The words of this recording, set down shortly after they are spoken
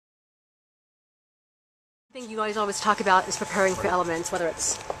thing you guys always talk about is preparing for elements, whether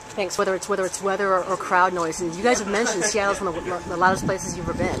it's weather or crowd noise. And you guys have mentioned Seattle's one of the loudest places you've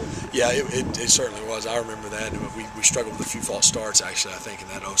ever been. Yeah, it certainly was. I remember that. We struggled with a few false starts, actually, I think, in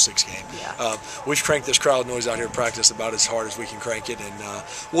that 06 game. Yeah. We've cranked this crowd noise out here in practice about as hard as we can crank it, and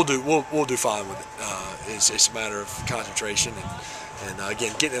we'll do fine with it. It's a matter of concentration, and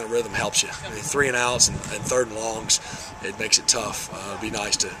again, getting in a rhythm helps you. I mean, 3 and outs and 3rd and longs, it makes it tough. It'd be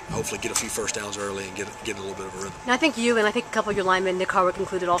nice to hopefully get a few first downs early and get a little bit of a rhythm. And I think you and I think a couple of your linemen, Nick Harwick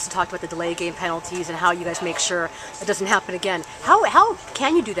included, also talked about the delay game penalties and how you guys make sure it doesn't happen again. How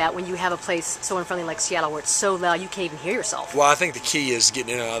can you do that when you have a place so unfriendly like Seattle where it's so loud you can't even hear yourself? Well, I think the key is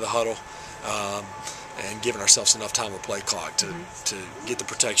getting in and out of the huddle. And giving ourselves enough time with play clock to get the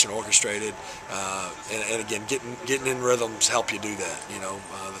protection orchestrated, and again, getting in rhythms help you do that. You know,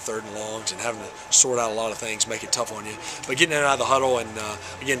 the 3rd and longs and having to sort out a lot of things make it tough on you. But getting in and out of the huddle and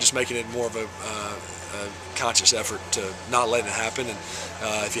again, just making it more of a conscious effort to not letting it happen. And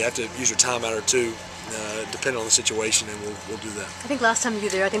if you have to use your timeout or two, depending on the situation, and we'll do that. I think last time you were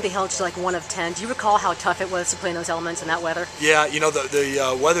there, I think they held you to like 1 of 10. Do you recall how tough it was to play in those elements in that weather? Yeah, you know,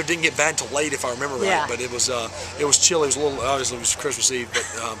 the weather didn't get bad until late, if I remember right. Yeah. But it was chilly. It was a little, obviously it was Christmas Eve, but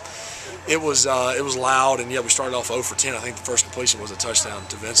it was loud, and yeah, we started off 0 for 10. I think the first completion was a touchdown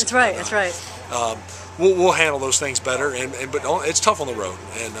to Vincent. That's right. That's right. We'll handle those things better, but it's tough on the road,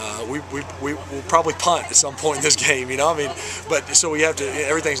 and we'll probably punt at some point in this game. You know, I mean, but so we have to.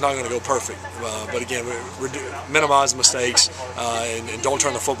 Everything's not going to go perfect, but again, we minimize the mistakes and don't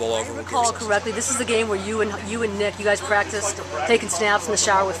turn the football over. If I recall correctly, this is the game where you and Nick, you guys practiced taking snaps in the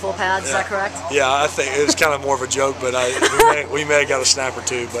shower with full pads. Is that correct? Yeah, I think it was kind of more of a joke, but we may have got a snap or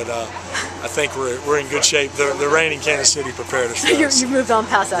two, but I think we're in good shape. The reigning Kansas City prepared us. You moved on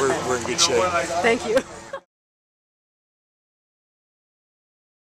past that. We're in good shape. Thank you.